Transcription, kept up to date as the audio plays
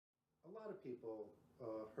of people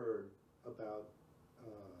heard about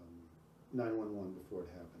 911 before it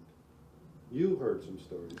happened. You heard some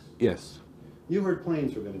stories. Yes. You heard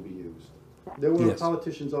planes were going to be used. There were Yes.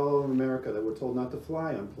 politicians all over America that were told not to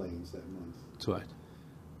fly on planes that month. That's right.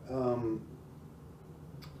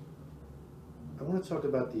 I want to talk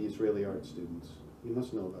about the Israeli art students. You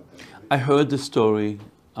must know about that, right? I heard the story.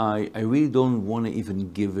 I really don't want to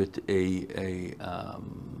even give it a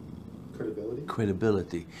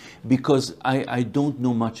credibility because I don't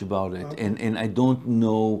know much about it. Okay. And I don't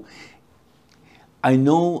know. I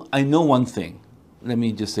know one thing. Let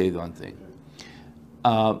me just say one thing.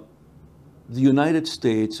 The United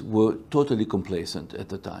States were totally complacent at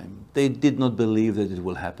the time. They did not believe that it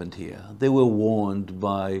will happen here. They were warned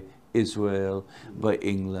by Israel, by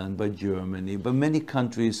England, by Germany, by many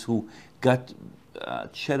countries who got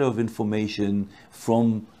shadow of information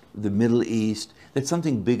from the Middle East that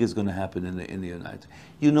something big is going to happen in the United States.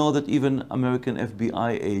 You know that even American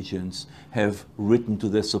FBI agents have written to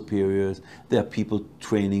their superiors. There are people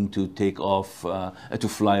training to take off, to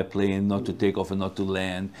fly a plane, not to take off and not to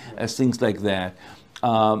land, things like that.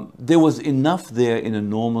 There was enough there in a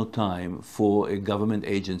normal time for a government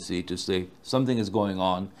agency to say something is going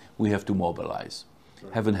on, we have to mobilize.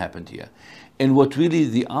 Right. Haven't happened here. And what really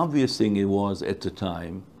the obvious thing it was at the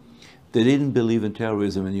time, they didn't believe in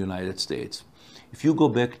terrorism in the United States. If you go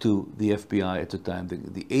back to the FBI at the time,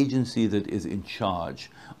 the agency that is in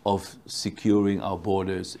charge of securing our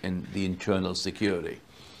borders and the internal security,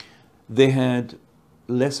 they had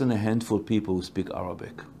less than a handful of people who speak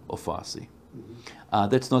Arabic or Farsi.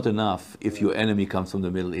 That's not enough if your enemy comes from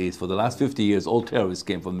the Middle East. For the last 50 years, all terrorists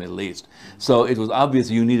came from the Middle East. So it was obvious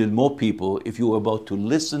you needed more people if you were about to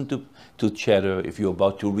listen to chatter, if you're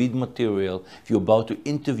about to read material, if you're about to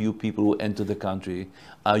interview people who enter the country,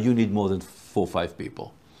 you need more than 4 or 5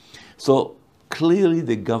 people. So clearly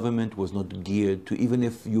the government was not geared to, even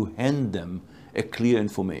if you hand them a clear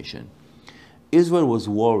information. Israel was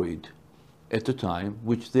worried at the time,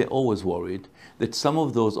 which they always worried, that some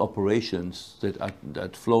of those operations that are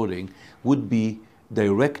floating would be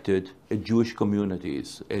directed at Jewish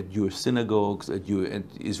communities, at Jewish synagogues, at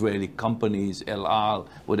Israeli companies, El Al,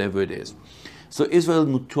 whatever it is. So Israel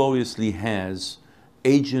notoriously has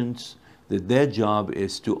agents that their job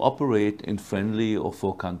is to operate in friendly or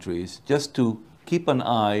foe countries, just to keep an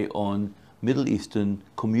eye on Middle Eastern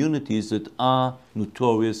communities that are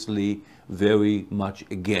notoriously very much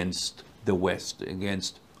against the West,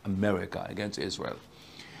 against America, against Israel.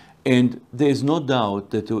 And there's no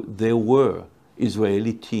doubt that there were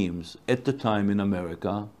Israeli teams at the time in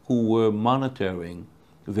America who were monitoring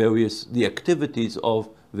the activities of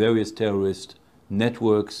various terrorist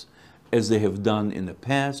networks, as they have done in the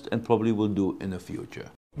past and probably will do in the future.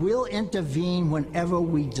 We'll intervene whenever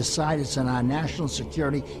we decide it's in our national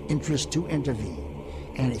security interest to intervene.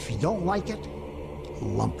 And if you don't like it,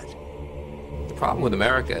 lump it. The problem with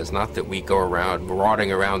America is not that we go around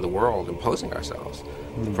marauding around the world imposing ourselves.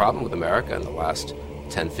 The problem with America in the last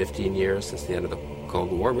 10, 15 years, since the end of the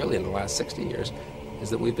Cold War, really in the last 60 years, is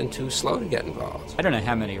that we've been too slow to get involved. I don't know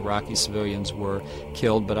how many Iraqi civilians were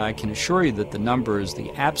killed, but I can assure you that the number is the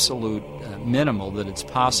absolute minimal that it's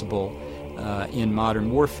possible in modern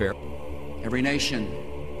warfare. Every nation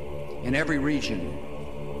in every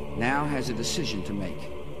region now has a decision to make.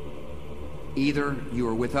 Either you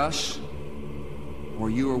are with us or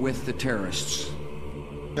you are with the terrorists.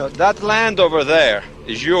 You know, that land over there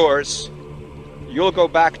is yours. You'll go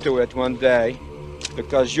back to it one day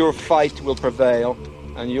because your fight will prevail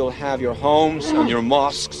and you'll have your homes and your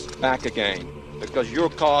mosques back again because your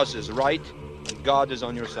cause is right and God is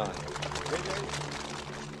on your side.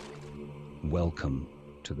 Welcome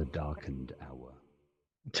to the darkened hour.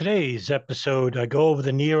 Today's episode, I go over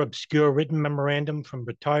the near obscure written memorandum from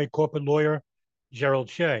retired corporate lawyer Gerald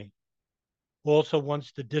Shea, also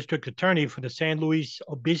once the district attorney for the San Luis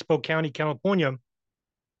Obispo County, California,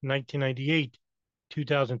 1998,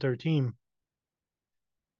 2013.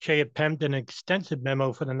 Shea had penned an extensive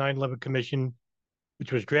memo for the 9/11 Commission,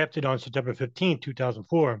 which was drafted on September 15,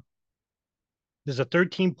 2004. There's a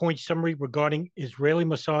 13-point summary regarding Israeli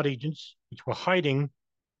Mossad agents, which were hiding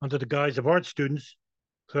under the guise of art students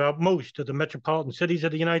throughout most of the metropolitan cities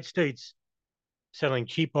of the United States, selling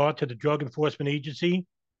cheap art to the Drug Enforcement Agency,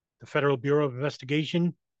 the Federal Bureau of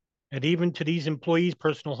Investigation, and even to these employees'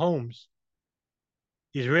 personal homes.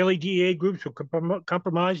 The Israeli DEA groups were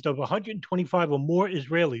comprised of 125 or more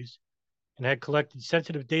Israelis and had collected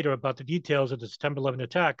sensitive data about the details of the September 11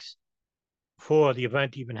 attacks before the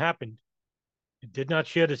event even happened. It did not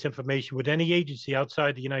share this information with any agency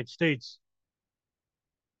outside the United States.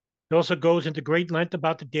 It also goes into great length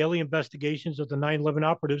about the daily investigations of the 9/11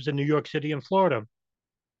 operatives in New York City and Florida.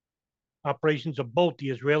 Operations of both the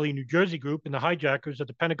Israeli New Jersey group and the hijackers of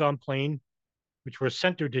the Pentagon plane, which were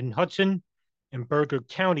centered in Hudson and Bergen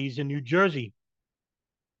counties in New Jersey.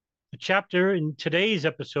 The chapter in today's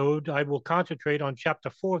episode, I will concentrate on chapter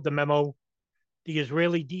 4 of the memo, the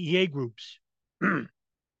Israeli DEA groups,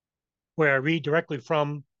 where I read directly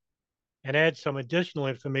from and add some additional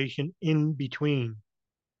information in between.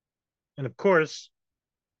 And of course,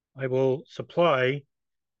 I will supply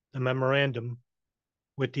the memorandum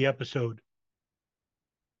with the episode.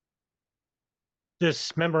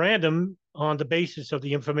 This memorandum, on the basis of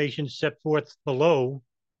the information set forth below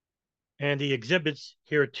and the exhibits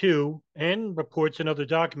hereto, and reports and other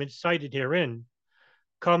documents cited herein,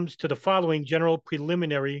 comes to the following general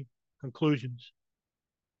preliminary conclusions.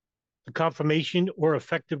 The confirmation or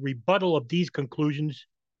effective rebuttal of these conclusions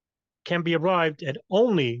can be arrived at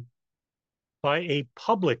only by a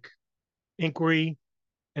public inquiry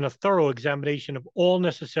and a thorough examination of all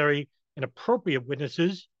necessary and appropriate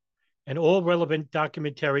witnesses and all relevant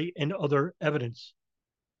documentary and other evidence.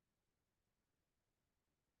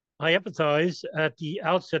 I emphasize at the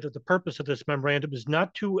outset that the purpose of this memorandum is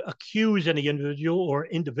not to accuse any individual or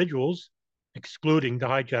individuals, excluding the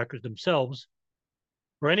hijackers themselves,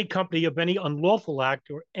 or any company of any unlawful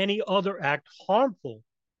act or any other act harmful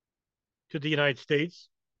to the United States.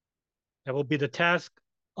 That will be the task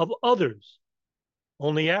of others,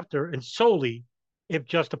 only after and solely if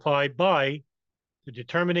justified by the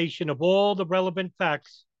determination of all the relevant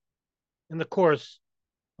facts in the course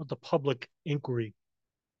of the public inquiry.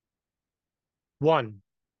 1.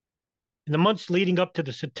 In the months leading up to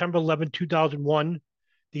the September 11, 2001,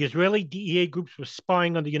 the Israeli DEA groups were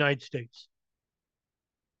spying on the United States.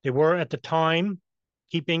 They were, at the time,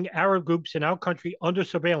 keeping Arab groups in our country under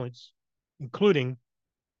surveillance, including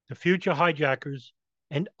the future hijackers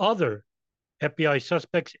and other FBI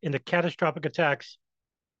suspects in the catastrophic attacks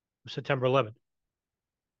of September 11th.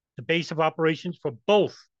 The base of operations for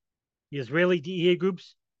both the Israeli DEA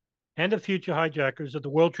groups and the future hijackers of the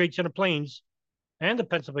World Trade Center planes and the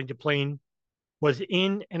Pennsylvania plane was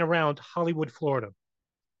in and around Hollywood, Florida.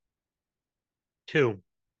 2.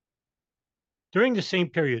 During the same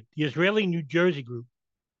period, the Israeli New Jersey group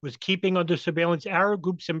was keeping under surveillance Arab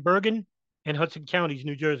groups in Bergen and Hudson counties,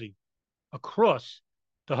 New Jersey, across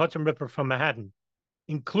the Hudson River from Manhattan,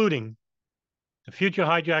 including the future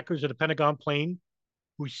hijackers of the Pentagon plane,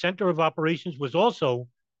 whose center of operations was also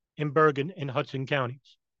in Bergen and Hudson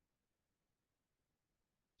counties.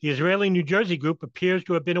 The Israeli New Jersey group appears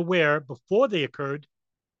to have been aware before they occurred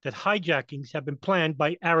that hijackings had been planned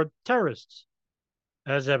by Arab terrorists,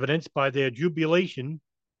 as evidenced by their jubilation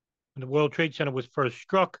when the World Trade Center was first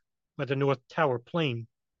struck by the North Tower plane.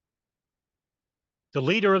 The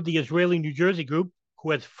leader of the Israeli New Jersey group,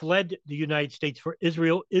 who has fled the United States for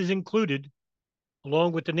Israel, is included,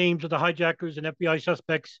 along with the names of the hijackers and FBI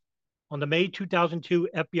suspects, on the May 2002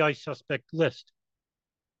 FBI suspect list.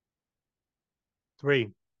 3.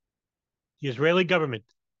 The Israeli government,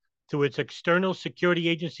 through its external security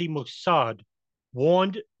agency Mossad,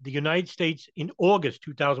 warned the United States in August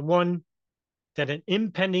 2001 that an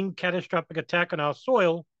impending catastrophic attack on our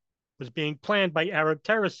soil was being planned by Arab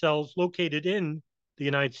terrorist cells located in the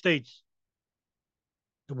United States.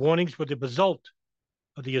 The warnings were the result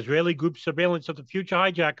of the Israeli group's surveillance of the future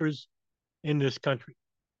hijackers in this country.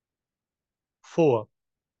 4.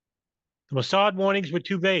 The Mossad warnings were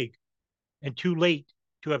too vague and too late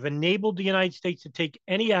to have enabled the United States to take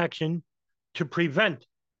any action to prevent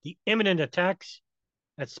the imminent attacks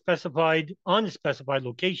at unspecified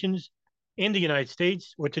locations in the United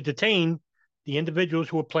States or to detain the individuals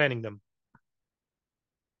who were planning them.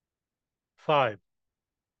 5.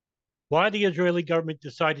 Why the Israeli government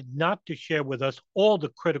decided not to share with us all the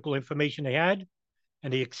critical information they had,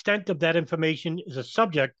 and the extent of that information is a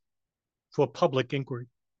subject for public inquiry.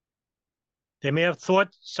 They may have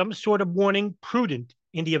thought some sort of warning prudent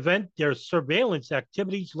in the event their surveillance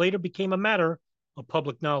activities later became a matter of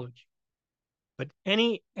public knowledge. But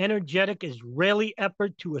any energetic Israeli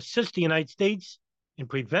effort to assist the United States in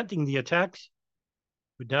preventing the attacks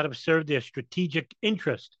would not have served their strategic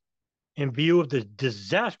interest in view of the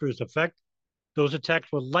disastrous effect those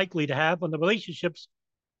attacks were likely to have on the relationships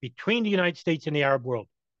between the United States and the Arab world.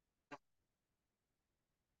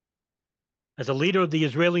 As a leader of the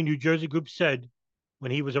Israeli New Jersey group said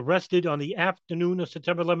when he was arrested on the afternoon of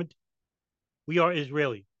September 11th, "We are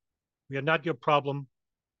Israeli. We are not your problem.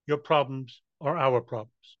 Your problems are our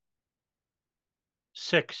problems."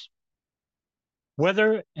 6.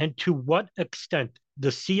 Whether and to what extent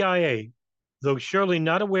the CIA, though surely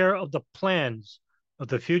not aware of the plans of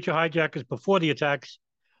the future hijackers before the attacks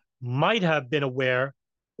might have been aware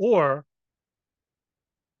or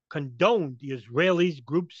condoned the Israelis'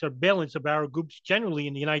 group surveillance of our groups generally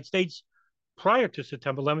in the United States prior to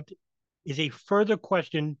September 11th is a further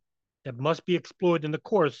question that must be explored in the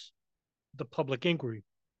course of the public inquiry.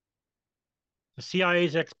 The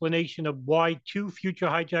CIA's explanation of why 2 future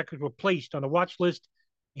hijackers were placed on a watch list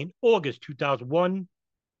in August 2001,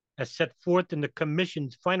 as set forth in the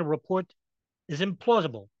Commission's final report, is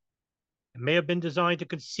implausible and may have been designed to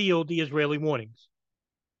conceal the Israeli warnings.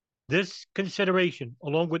 This consideration,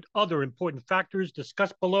 along with other important factors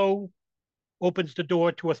discussed below, opens the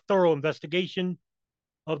door to a thorough investigation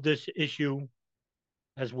of this issue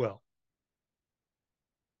as well.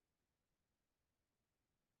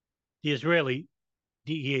 The Israeli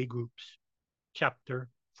DEA groups, Chapter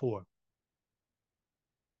 4.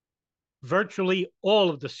 Virtually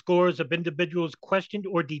all of the scores of individuals questioned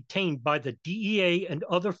or detained by the DEA and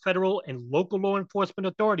other federal and local law enforcement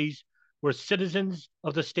authorities were citizens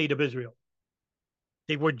of the State of Israel.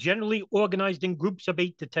 They were generally organized in groups of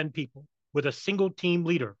 8 to 10 people with a single team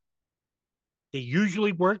leader. They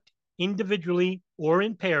usually worked individually or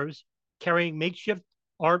in pairs, carrying makeshift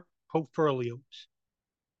art portfolios.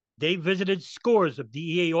 They visited scores of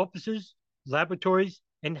DEA offices, laboratories,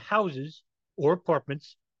 and houses or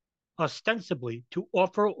apartments, ostensibly to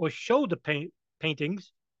offer or show the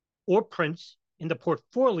paintings or prints in the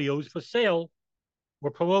portfolios for sale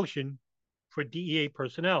or promotion for DEA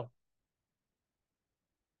personnel.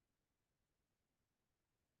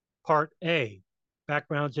 Part A,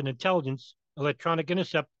 Backgrounds in Intelligence, Electronic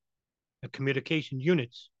Intercept, and Communication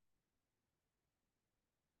Units.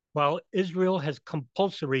 While Israel has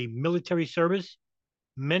compulsory military service,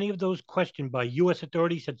 many of those questioned by U.S.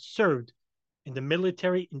 authorities had served in the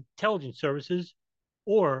military intelligence services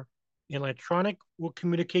or electronic or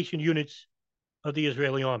communication units of the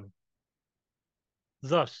Israeli army.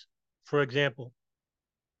 Thus, for example,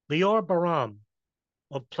 Lior Baram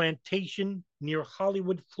of Plantation near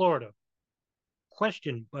Hollywood, Florida,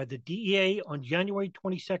 questioned by the DEA on January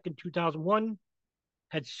 22, 2001,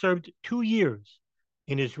 had served 2 years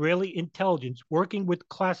in Israeli intelligence working with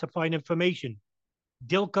classified information.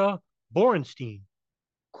 Dilka Borenstein,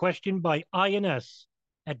 questioned by INS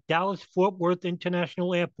at Dallas-Fort Worth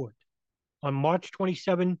International Airport on March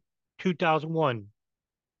 27, 2001,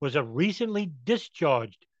 was a recently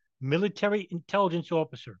discharged military intelligence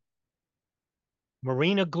officer.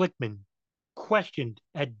 Marina Glickman, questioned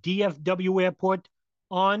at DFW Airport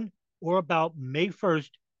on or about May 1st,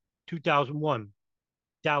 2001,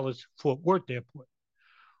 Dallas-Fort Worth Airport,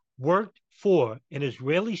 worked for an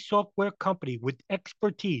Israeli software company with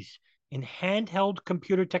expertise in handheld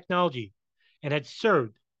computer technology and had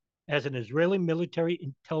served as an Israeli military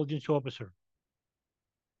intelligence officer.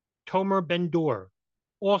 Tomer Ben-Dor,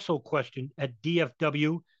 also questioned at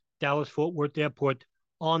DFW, Dallas-Fort Worth Airport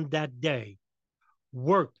on that day,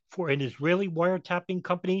 worked for an Israeli wiretapping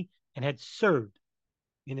company and had served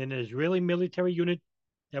in an Israeli military unit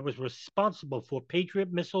that was responsible for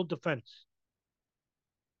Patriot missile defense.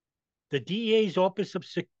 The DEA's Office of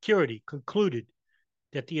Security concluded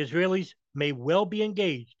that the Israelis may well be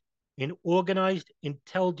engaged in organized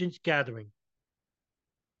intelligence gathering.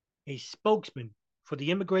 A spokesman for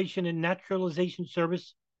the Immigration and Naturalization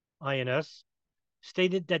Service, INS,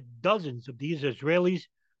 stated that dozens of these Israelis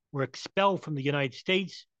were expelled from the United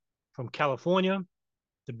States, from California,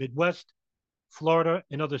 the Midwest, Florida,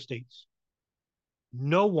 and other states.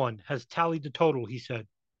 No one has tallied the total, he said.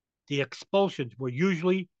 The expulsions were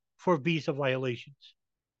usually for visa violations.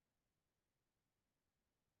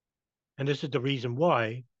 And this is the reason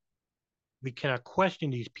why we cannot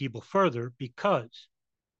question these people further, because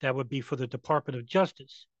that would be for the Department of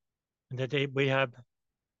Justice, and that they would have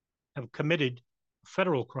committed a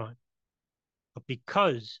federal crime. But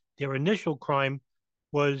because their initial crime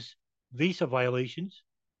was visa violations,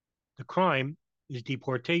 the crime is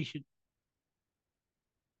deportation.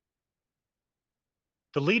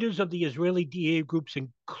 The leaders of the Israeli DEA groups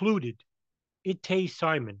included Itay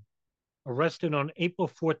Simon, arrested on April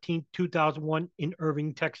 14, 2001 in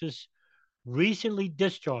Irving, Texas, recently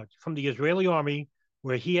discharged from the Israeli army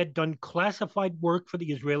where he had done classified work for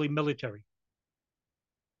the Israeli military.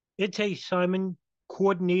 Itay Simon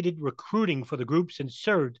coordinated recruiting for the groups and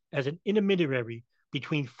served as an intermediary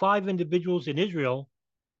between 5 individuals in Israel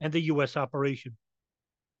and the U.S. operation.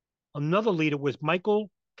 Another leader was Michael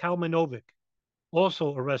Kalmanovic,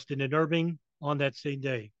 also arrested in Irving on that same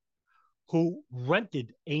day, who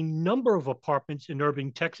rented a number of apartments in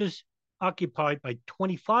Irving, Texas, occupied by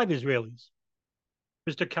 25 Israelis.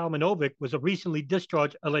 Mr. Kalmanovic was a recently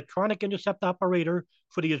discharged electronic intercept operator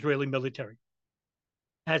for the Israeli military.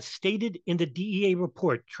 As stated in the DEA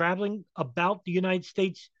report, traveling about the United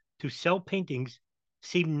States to sell paintings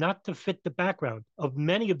seemed not to fit the background of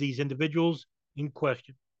many of these individuals in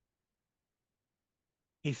question.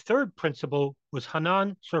 A third principal was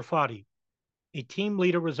Hanan Sarfati, a team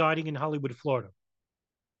leader residing in Hollywood, Florida.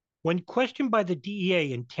 When questioned by the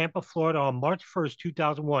DEA in Tampa, Florida on March 1st,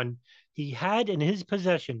 2001, he had in his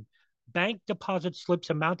possession bank deposit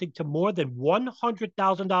slips amounting to more than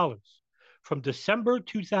 $100,000 from December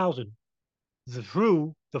 2000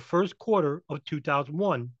 through the first quarter of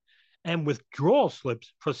 2001 and withdrawal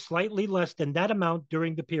slips for slightly less than that amount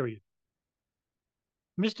during the period.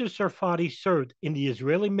 Mr. Sarfati served in the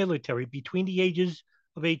Israeli military between the ages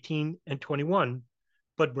of 18 and 21,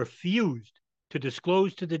 but refused to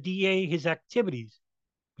disclose to the DEA his activities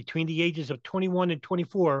between the ages of 21 and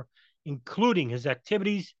 24, including his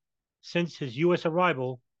activities since his U.S.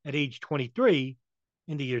 arrival at age 23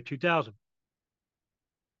 in the year 2000.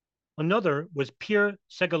 Another was Pierre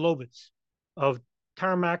Segalovitz of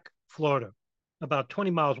Tarmac, Florida, about 20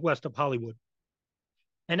 miles west of Hollywood,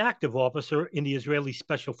 an active officer in the Israeli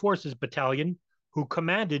Special Forces Battalion who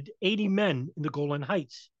commanded 80 men in the Golan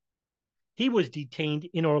Heights. He was detained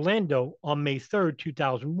in Orlando on May 3rd,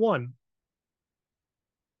 2001.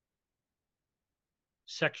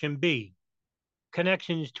 Section B,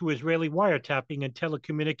 connections to Israeli wiretapping and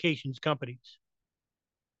telecommunications companies.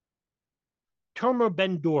 Tomer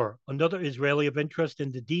Ben-Dor, another Israeli of interest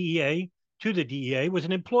in the DEA, was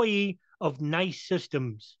an employee of Nice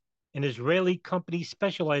Systems, an Israeli company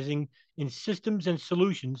specializing in systems and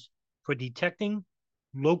solutions for detecting,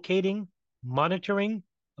 locating, monitoring,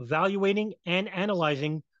 evaluating, and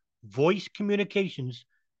analyzing voice communications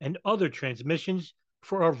and other transmissions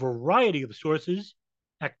for a variety of sources,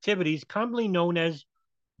 activities commonly known as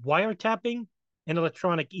wiretapping and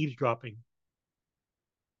electronic eavesdropping.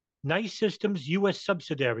 Nice Systems' U.S.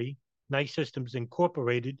 subsidiary, Nice Systems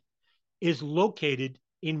Incorporated, is located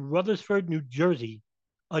in Rutherford, New Jersey,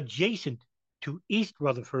 adjacent to East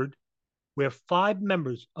Rutherford, where 5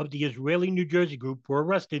 members of the Israeli New Jersey group were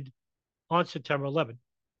arrested on September 11.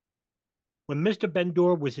 When Mr.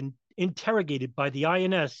 Ben-Dor was interrogated by the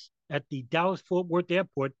INS at the Dallas-Fort Worth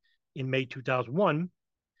Airport in May 2001,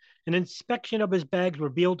 an inspection of his bags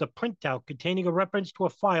revealed a printout containing a reference to a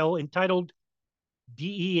file entitled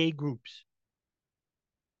DEA Groups.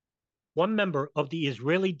 One member of the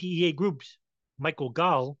Israeli DEA groups, Michael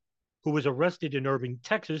Gal, who was arrested in Irving,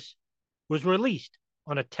 Texas, was released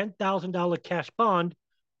on a $10,000 cash bond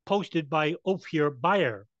posted by Ophir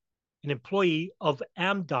Bayer, an employee of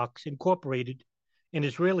Amdocs Incorporated, an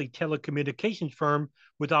Israeli telecommunications firm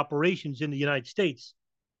with operations in the United States.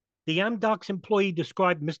 The Amdocs employee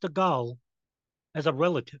described Mr. Gal as a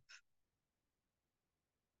relative.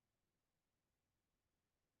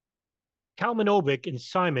 Kalmanovic and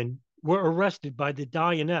Simon were arrested by the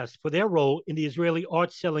INS for their role in the Israeli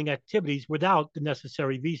art selling activities without the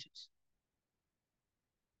necessary visas.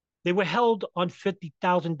 They were held on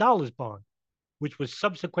 $50,000 bond, which was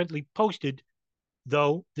subsequently posted,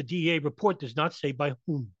 though the DEA report does not say by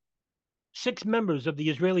whom. 6 members of the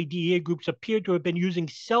Israeli DEA groups appeared to have been using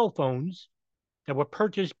cell phones that were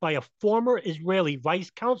purchased by a former Israeli vice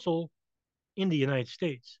consul in the United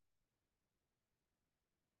States.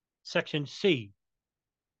 Section C,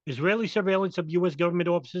 Israeli surveillance of U.S. government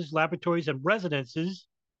offices, laboratories, and residences,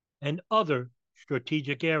 and other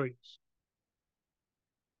strategic areas.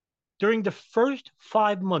 During the first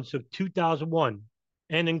 5 months of 2001,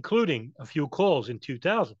 and including a few calls in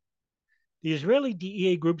 2000, the Israeli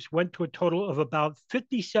DEA groups went to a total of about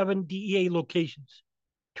 57 DEA locations,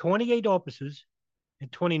 28 offices,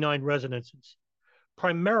 and 29 residences,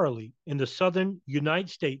 primarily in the southern United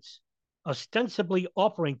States, ostensibly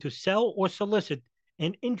offering to sell or solicit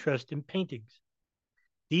an interest in paintings.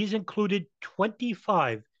 These included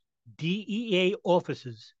 25 DEA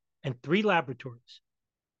offices and 3 laboratories: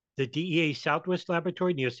 the DEA Southwest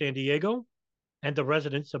Laboratory near San Diego and the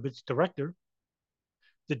residence of its director,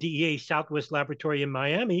 the DEA Southwest Laboratory in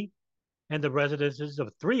Miami and the residences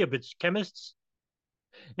of 3 of its chemists,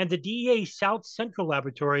 and the DEA South Central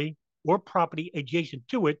Laboratory or property adjacent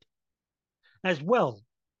to it, as well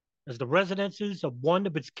as the residences of 1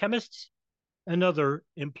 of its chemists and other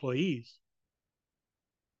employees.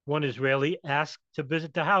 One Israeli asked to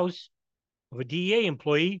visit the house of a DEA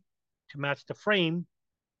employee to match the frame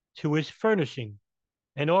to his furnishing.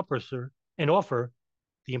 An offer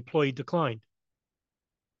the employee declined.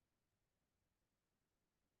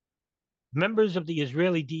 Members of the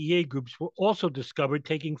Israeli DEA groups were also discovered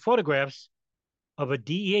taking photographs of a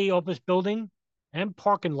DEA office building and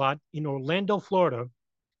parking lot in Orlando, Florida,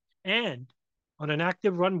 and on an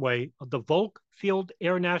active runway of the Volk Field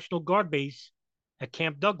Air National Guard Base at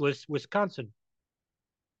Camp Douglas, Wisconsin.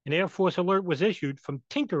 An Air Force alert was issued from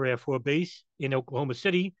Tinker Air Force Base in Oklahoma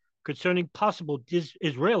City concerning possible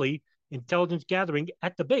Israeli intelligence gathering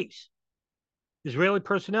at the base. Israeli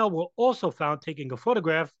personnel were also found taking a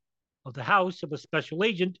photograph of the house of a special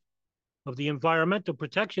agent of the Environmental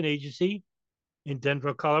Protection Agency in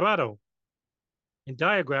Denver, Colorado, and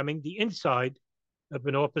diagramming the inside of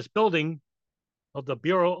an office building of the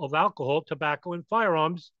Bureau of Alcohol, Tobacco, and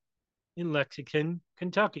Firearms in Lexington,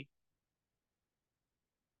 Kentucky.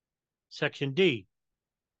 Section D,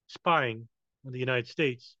 spying on the United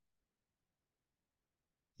States.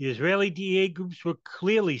 The Israeli DEA groups were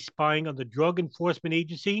clearly spying on the Drug Enforcement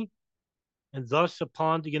Agency and thus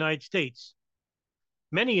upon the United States.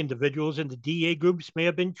 Many individuals in the DEA groups may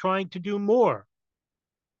have been trying to do more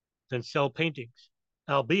than sell paintings,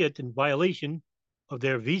 albeit in violation of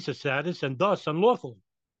their visa status and thus unlawfully.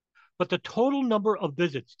 But the total number of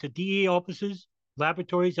visits to DEA offices,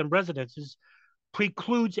 laboratories, and residences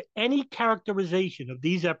precludes any characterization of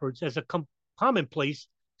these efforts as a commonplace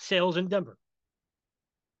sales endeavor.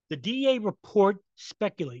 The DEA report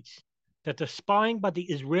speculates that the spying by the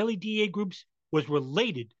Israeli DEA groups was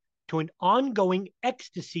related to an ongoing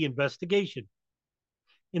ecstasy investigation.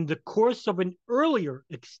 In the course of an earlier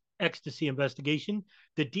ecstasy investigation,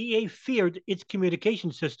 the DEA feared its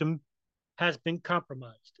communication system has been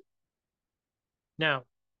compromised. Now,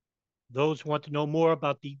 those who want to know more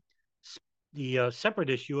about the separate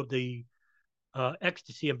issue of the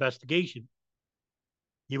ecstasy investigation,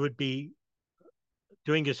 you would be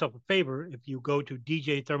doing yourself a favor if you go to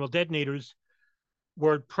DJ Thermal Detonator's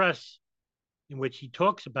WordPress, in which he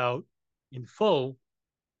talks about in full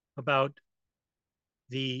about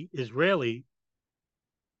the Israeli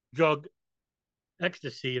drug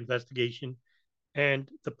ecstasy investigation and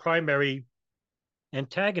the primary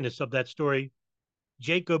antagonist of that story,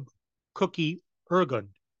 Jacob Cookie Ergun,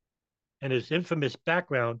 and his infamous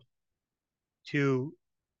background to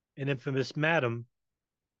an infamous madam,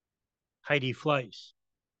 Heidi Fleiss.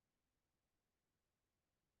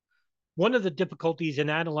 One of the difficulties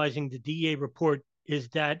in analyzing the DEA report is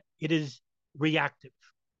that it is reactive.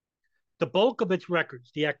 The bulk of its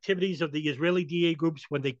records, the activities of the Israeli DEA groups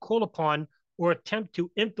when they call upon or attempt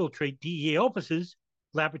to infiltrate DEA offices,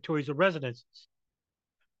 laboratories, or residences.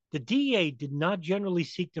 The DEA did not generally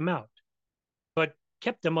seek them out, but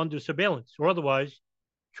kept them under surveillance or otherwise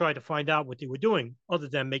try to find out what they were doing other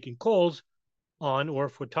than making calls on or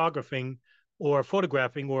photographing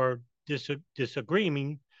or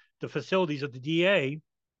disagreeing the facilities of the DEA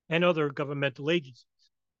and other governmental agencies.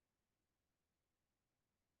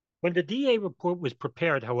 When the DEA report was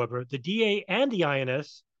prepared, however, the DEA and the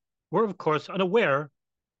INS were, of course, unaware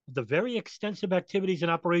of the very extensive activities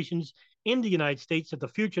and operations in the United States of the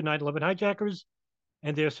future 9/11 hijackers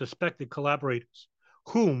and their suspected collaborators,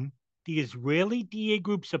 whom the Israeli DEA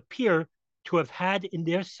groups appear to have had in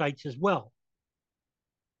their sights as well.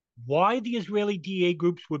 Why the Israeli DEA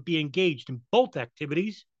groups would be engaged in both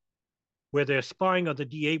activities, where their spying on the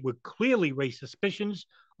DEA would clearly raise suspicions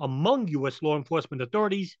among U.S. law enforcement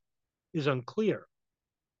authorities, is unclear.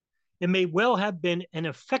 It may well have been an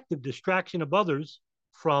effective distraction of others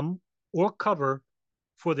from or cover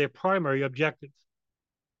for their primary objective.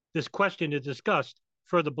 This question is discussed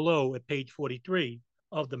further below at page 43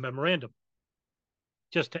 of the memorandum.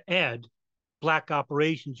 Just to add, black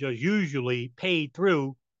operations are usually paid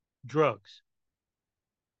through drugs.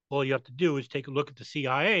 All you have to do is take a look at the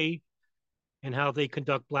CIA and how they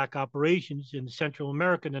conduct black operations in Central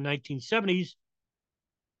America in the 1970s,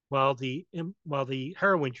 while the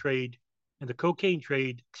heroin trade and the cocaine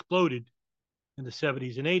trade exploded in the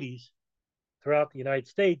 70s and 80s throughout the United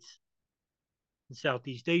States and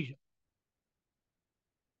Southeast Asia.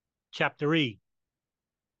 Chapter E,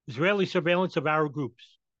 Israeli surveillance of our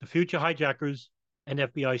groups, the future hijackers, and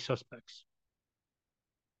FBI suspects.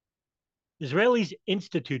 Israelis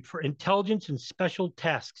Institute for Intelligence and Special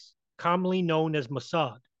Tasks, commonly known as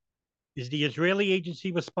Mossad, is the Israeli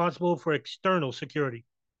agency responsible for external security.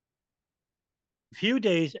 A few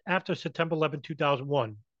days after September 11,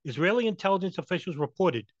 2001, Israeli intelligence officials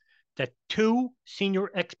reported that two senior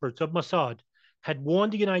experts of Mossad had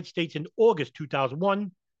warned the United States in August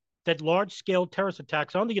 2001 that large-scale terrorist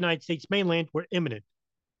attacks on the United States mainland were imminent.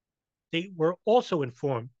 They were also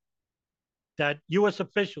informed that U.S.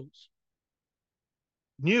 officials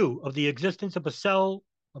knew of the existence of a cell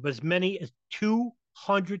of as many as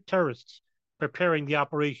 200 terrorists preparing the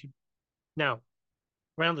operation. Now,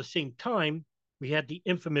 around the same time, we had the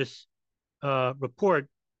infamous report,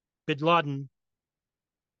 Bin Laden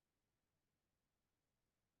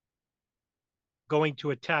going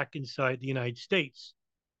to attack inside the United States,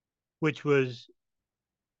 which was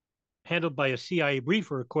handled by a CIA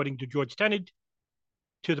briefer, according to George Tenet,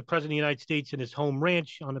 to the President of the United States in his home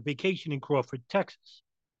ranch on a vacation in Crawford, Texas.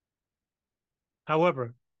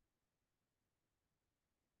 However,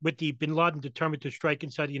 with the bin Laden determined to strike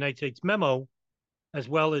inside the United States memo, as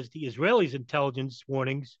well as the Israelis' intelligence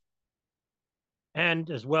warnings, and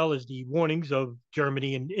as well as the warnings of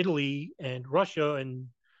Germany and Italy and Russia and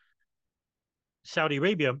Saudi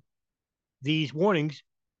Arabia, these warnings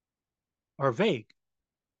are vague.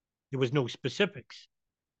 There was no specifics.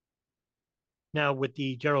 Now, with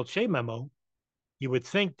the Gerald Shea memo, you would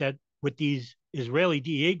think that with these Israeli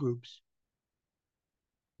DEA groups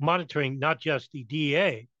monitoring not just the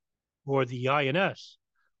DEA or the INS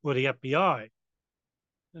or the FBI,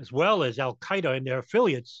 as well as Al Qaeda and their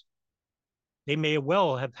affiliates, they may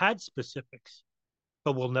well have had specifics,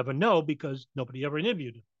 but we'll never know because nobody ever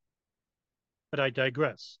interviewed them. But I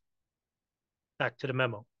digress. Back to the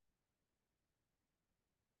memo.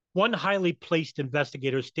 One highly placed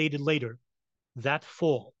investigator stated later that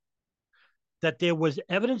fall that there was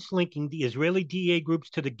evidence linking the Israeli DEA groups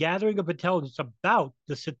to the gathering of intelligence about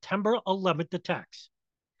the September 11th attacks.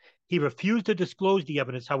 He refused to disclose the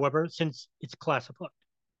evidence, however, since it's classified.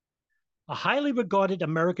 A highly regarded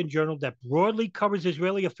American journal that broadly covers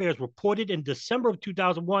Israeli affairs reported in December of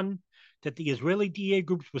 2001 that the Israeli DEA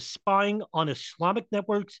groups were spying on Islamic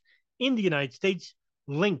networks in the United States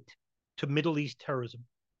linked to Middle East terrorism.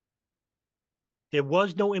 There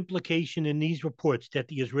was no implication in these reports that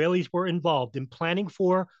the Israelis were involved in planning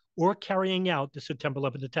for or carrying out the September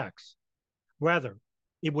 11th attacks. Rather,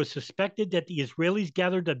 it was suspected that the Israelis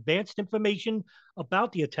gathered advanced information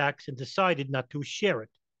about the attacks and decided not to share it.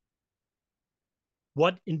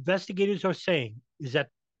 What investigators are saying is that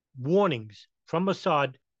warnings from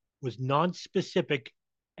Mossad was non-specific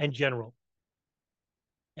and general.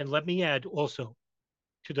 And let me add also,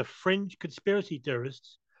 to the fringe conspiracy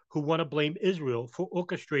theorists who want to blame Israel for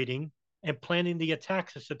orchestrating and planning the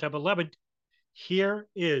attacks of September 11th, here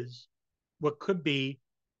is what could be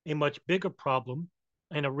a much bigger problem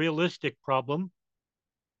and a realistic problem,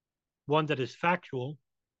 one that is factual,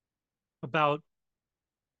 about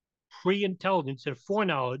pre-intelligence and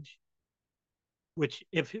foreknowledge, which,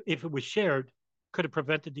 if it was shared, could have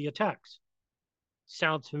prevented the attacks.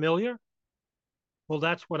 Sounds familiar? Well,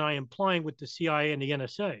 that's what I am implying with the CIA and the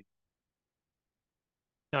NSA.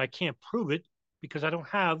 Now, I can't prove it because I don't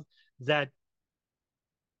have that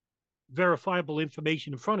verifiable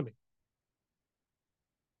information in front of me.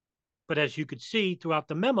 But as you could see throughout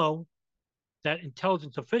the memo, that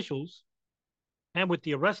intelligence officials, and with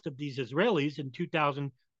the arrest of these Israelis in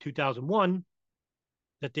 2000, 2001,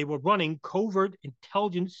 that they were running covert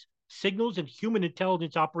intelligence signals and human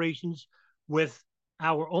intelligence operations with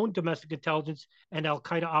our own domestic intelligence and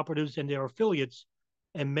Al-Qaeda operatives and their affiliates,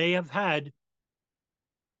 and may have had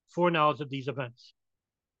foreknowledge of these events.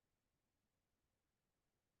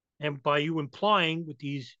 And by you implying with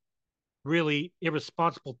these really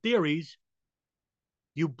irresponsible theories,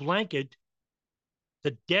 you blanket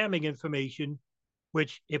the damning information,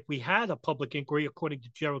 which if we had a public inquiry, according to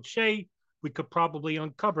Gerald Shea, we could probably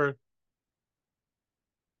uncover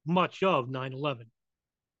much of 9/11.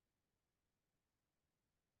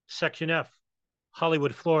 Section F,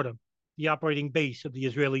 Hollywood, Florida, the operating base of the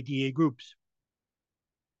Israeli DEA groups.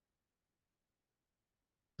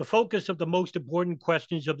 The focus of the most important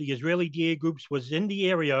questions of the Israeli DEA groups was in the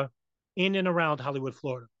area in and around Hollywood,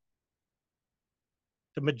 Florida.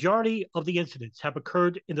 The majority of the incidents have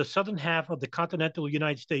occurred in the southern half of the continental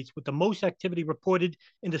United States, with the most activity reported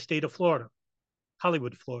in the state of Florida,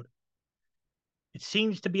 Hollywood, Florida. It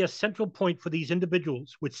seems to be a central point for these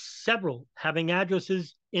individuals, with several having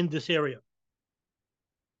addresses in this area.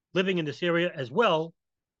 Living in this area as well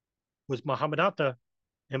was Muhammad Atta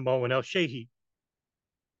and Moen al-Shehi.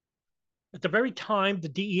 At the very time the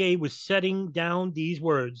DEA was setting down these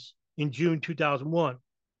words in June 2001,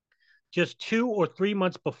 just 2 or 3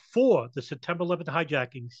 months before the September 11th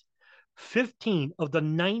hijackings, 15 of the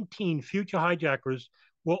 19 future hijackers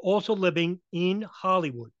were also living in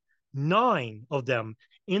Hollywood, 9 of them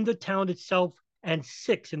in the town itself and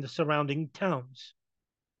 6 in the surrounding towns.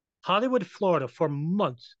 Hollywood, Florida, for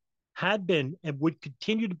months had been and would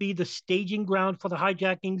continue to be the staging ground for the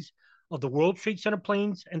hijackings of the World Trade Center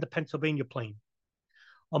planes and the Pennsylvania plane.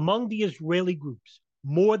 Among the Israeli groups,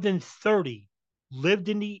 more than 30 lived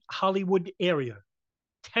in the Hollywood area,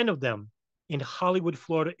 10 of them in Hollywood,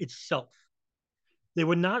 Florida itself. They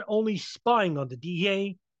were not only spying on the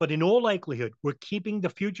DEA, but in all likelihood were keeping the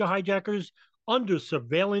future hijackers under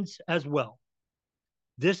surveillance as well.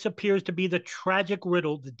 This appears to be the tragic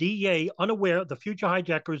riddle the DEA, unaware of the future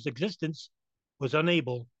hijackers' existence, was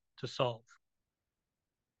unable to solve.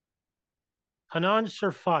 Hanan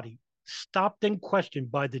Sarfati, stopped and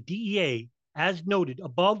questioned by the DEA, as noted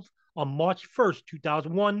above, on March 1st,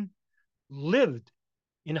 2001, lived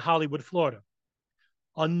in Hollywood, Florida.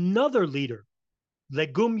 Another leader,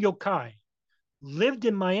 Legum Yokai, lived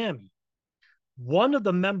in Miami. One of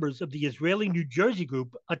the members of the Israeli New Jersey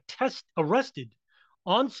group arrested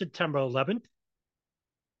on September 11th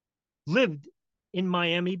lived in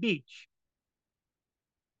Miami Beach.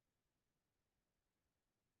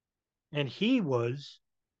 And he was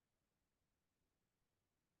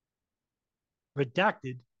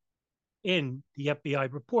redacted in the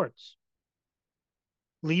FBI reports.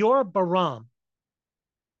 Lior Baram,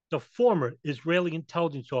 the former Israeli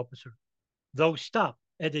intelligence officer, though stopped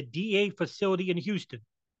at a DA facility in Houston,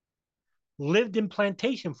 lived in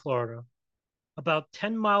Plantation, Florida, about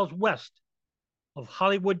 10 miles west of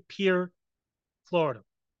Hollywood Pier, Florida.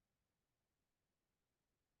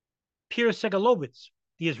 Pierre Segalovitz,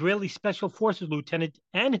 the Israeli Special Forces lieutenant,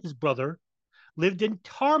 and his brother lived in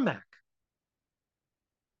Tarmac,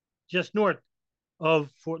 just north of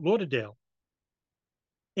Fort Lauderdale.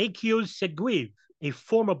 Akios Seguiv, a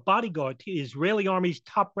former bodyguard to the Israeli Army's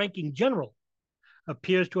top-ranking general,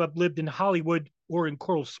 appears to have lived in Hollywood or in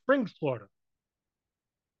Coral Springs, Florida.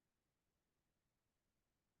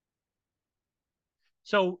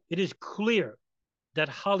 So it is clear that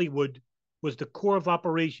Hollywood was the core of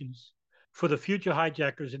operations for the future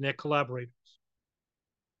hijackers and their collaborators.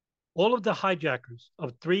 All of the hijackers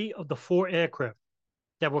of 3 of the 4 aircraft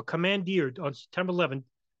that were commandeered on September 11th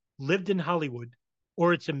lived in Hollywood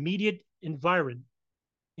or its immediate environment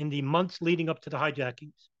in the months leading up to the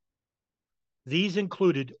hijackings. These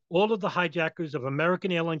included all of the hijackers of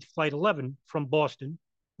American Airlines Flight 11 from Boston,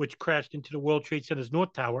 which crashed into the World Trade Center's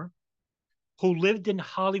North Tower, who lived in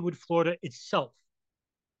Hollywood, Florida itself.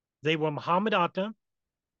 They were Mohammed Atta,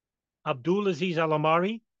 Abdul Aziz Al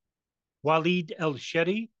Amari, Walid El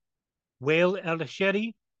Sheri, Wael El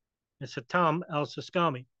Sheri, and Satam Al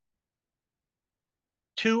Saskami.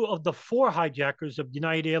 2 of the 4 hijackers of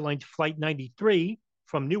United Airlines Flight 93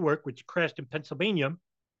 from Newark, which crashed in Pennsylvania,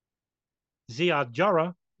 Ziad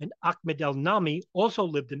Jarrah and Ahmed El Nami, also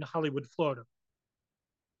lived in Hollywood, Florida.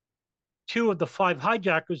 2 of the 5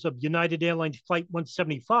 hijackers of United Airlines Flight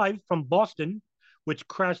 175 from Boston, which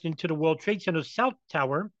crashed into the World Trade Center's South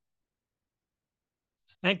Tower,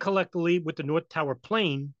 and collectively with the North Tower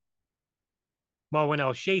plane, Marwan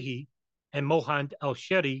Al-Shehi and Mohand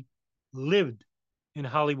Al-Sheri lived in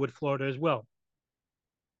Hollywood, Florida as well.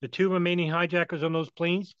 The 2 remaining hijackers on those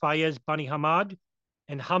planes, Fayez Bani Hamad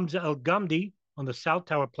and Hamza El-Ghamdi on the South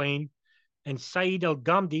Tower plane, and Saeed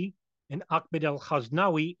El-Ghamdi and Ahmed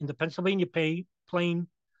El-Khaznawi in the Pennsylvania plane,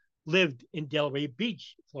 lived in Delray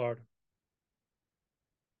Beach, Florida.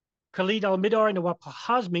 Khalid Al-Midar and Nawab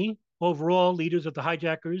Hazmi, overall leaders of the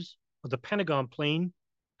hijackers of the Pentagon plane,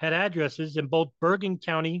 had addresses in both Bergen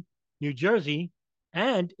County, New Jersey,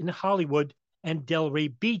 and in Hollywood and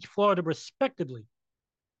Delray Beach, Florida, respectively.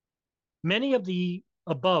 Many of the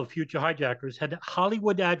above future hijackers had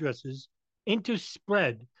Hollywood addresses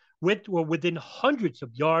interspread with or within hundreds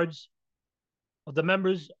of yards of the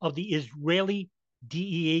members of the Israeli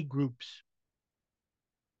DEA groups.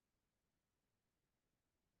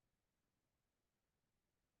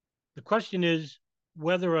 The question is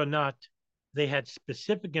whether or not they had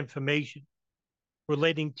specific information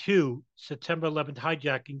relating to September 11th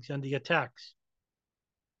hijackings and the attacks.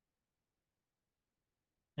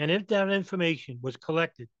 And if that information was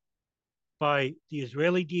collected by the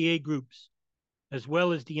Israeli DEA groups, as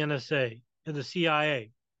well as the NSA and the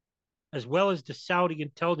CIA, as well as the Saudi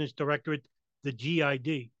Intelligence Directorate, the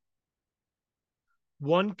GID,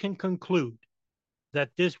 one can conclude that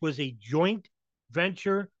this was a joint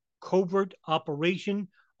venture covert operation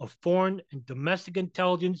of foreign and domestic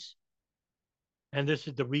intelligence, and this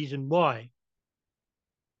is the reason why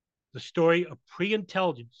the story of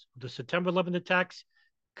pre-intelligence of the September 11th attacks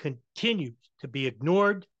continues to be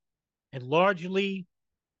ignored and largely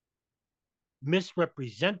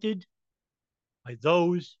misrepresented by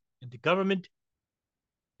those in the government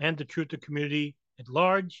and the truther community at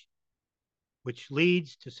large, which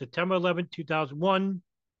leads to September 11, 2001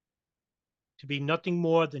 to be nothing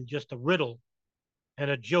more than just a riddle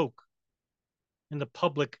and a joke in the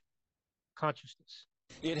public consciousness.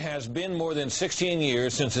 It has been more than 16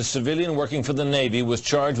 years since a civilian working for the Navy was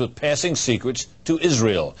charged with passing secrets to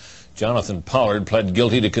Israel. Jonathan Pollard pled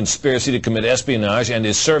guilty to conspiracy to commit espionage and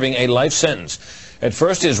is serving a life sentence. At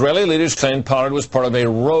first, Israeli leaders claimed Pollard was part of a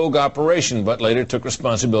rogue operation, but later took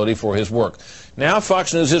responsibility for his work. Now,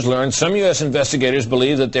 Fox News has learned some U.S. investigators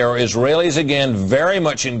believe that there are Israelis again very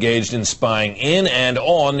much engaged in spying in and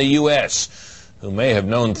on the U.S., who may have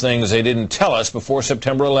known things they didn't tell us before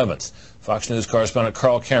September 11th. Fox News correspondent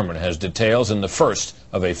Carl Cameron has details in the first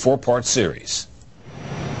of a four-part series.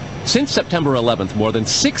 Since September 11th, more than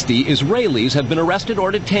 60 Israelis have been arrested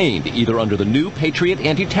or detained, either under the new Patriot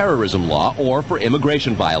anti-terrorism law or for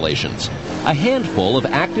immigration violations. A handful of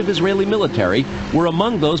active Israeli military were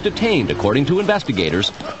among those detained, according to investigators,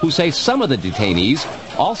 who say some of the detainees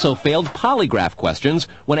also failed polygraph questions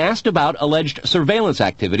when asked about alleged surveillance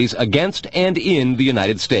activities against and in the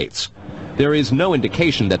United States. There is no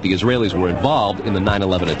indication that the Israelis were involved in the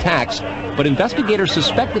 9/11 attacks, but investigators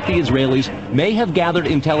suspect that the Israelis may have gathered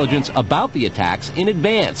intelligence about the attacks in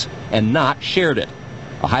advance and not shared it.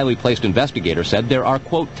 A highly placed investigator said there are,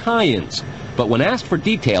 quote, tie-ins, but when asked for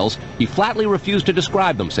details, he flatly refused to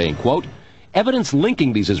describe them, saying, quote, evidence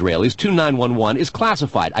linking these Israelis to 9/11 is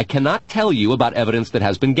classified. I cannot tell you about evidence that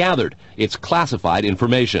has been gathered. It's classified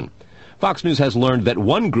information. Fox News has learned that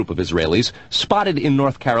one group of Israelis, spotted in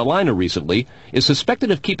North Carolina recently, is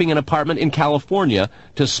suspected of keeping an apartment in California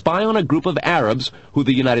to spy on a group of Arabs who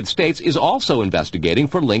the United States is also investigating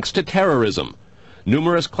for links to terrorism.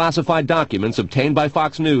 Numerous classified documents obtained by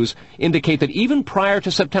Fox News indicate that even prior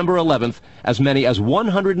to September 11th, as many as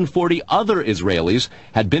 140 other Israelis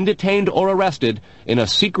had been detained or arrested in a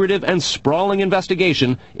secretive and sprawling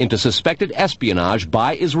investigation into suspected espionage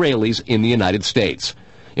by Israelis in the United States.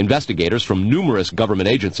 Investigators from numerous government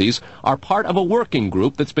agencies are part of a working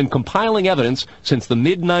group that's been compiling evidence since the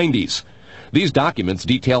mid-90s. These documents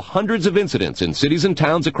detail hundreds of incidents in cities and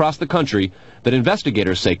towns across the country that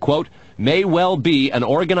investigators say, quote, may well be an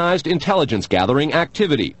organized intelligence gathering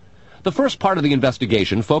activity. The first part of the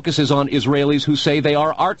investigation focuses on Israelis who say they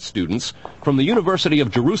are art students from the University of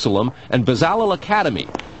Jerusalem and Bezalel Academy.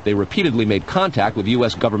 They repeatedly made contact with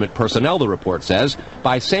U.S. government personnel, the report says,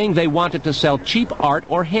 by saying they wanted to sell cheap art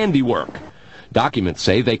or handiwork. Documents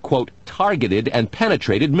say they, quote, targeted and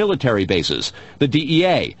penetrated military bases, the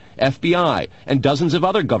DEA, FBI, and dozens of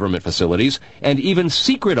other government facilities, and even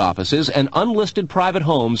secret offices and unlisted private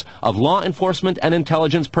homes of law enforcement and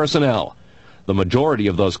intelligence personnel. The majority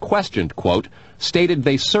of those questioned, quote, stated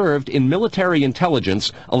they served in military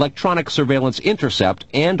intelligence, electronic surveillance intercept,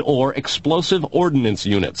 and or explosive ordnance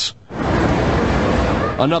units.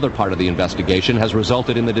 Another part of the investigation has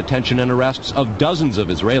resulted in the detention and arrests of dozens of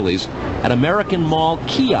Israelis at American Mall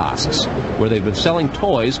kiosks, where they've been selling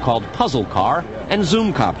toys called Puzzle Car and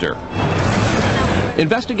Zoomcopter.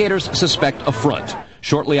 Investigators suspect a front.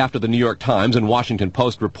 Shortly after the New York Times and Washington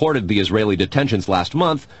Post reported the Israeli detentions last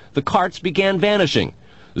month, the carts began vanishing.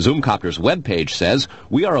 Zoomcopter's webpage says,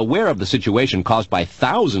 we are aware of the situation caused by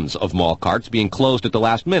thousands of mall carts being closed at the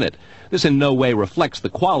last minute. This in no way reflects the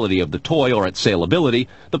quality of the toy or its saleability.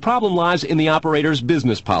 The problem lies in the operator's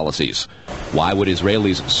business policies. Why would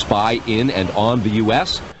Israelis spy in and on the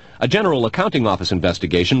U.S.? A General Accounting Office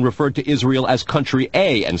investigation referred to Israel as Country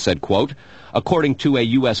A and said, quote, according to a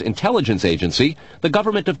U.S. intelligence agency, the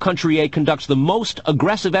government of Country A conducts the most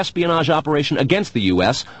aggressive espionage operation against the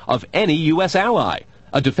U.S. of any U.S. ally.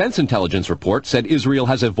 A defense intelligence report said Israel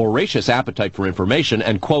has a voracious appetite for information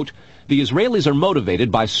and, quote, the Israelis are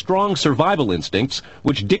motivated by strong survival instincts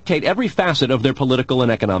which dictate every facet of their political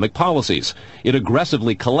and economic policies. It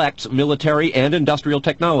aggressively collects military and industrial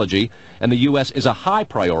technology, and the U.S. is a high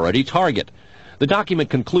priority target. The document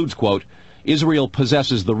concludes, quote, Israel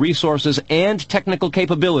possesses the resources and technical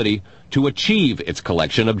capability to achieve its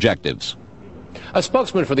collection objectives. A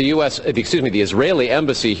spokesman for the the Israeli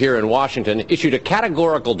embassy here in Washington issued a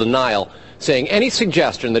categorical denial, saying any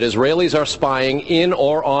suggestion that Israelis are spying in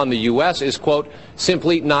or on the U.S. is, quote,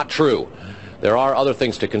 simply not true. There are other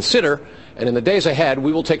things to consider, and in the days ahead,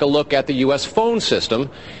 we will take a look at the U.S. phone system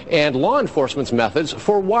and law enforcement's methods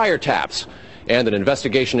for wiretaps, and an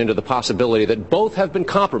investigation into the possibility that both have been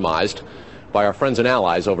compromised by our friends and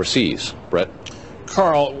allies overseas. Brett?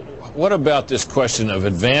 Carl, what about this question of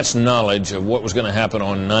advanced knowledge of what was going to happen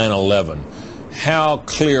on 9/11? How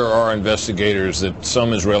clear are investigators that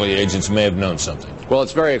some Israeli agents may have known something? Well,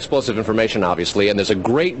 it's very explosive information, obviously, and there's a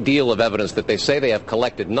great deal of evidence that they say they have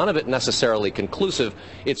collected. None of it necessarily conclusive.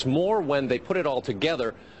 It's more when they put it all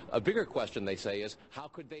together. A bigger question, they say, is how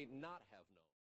could they not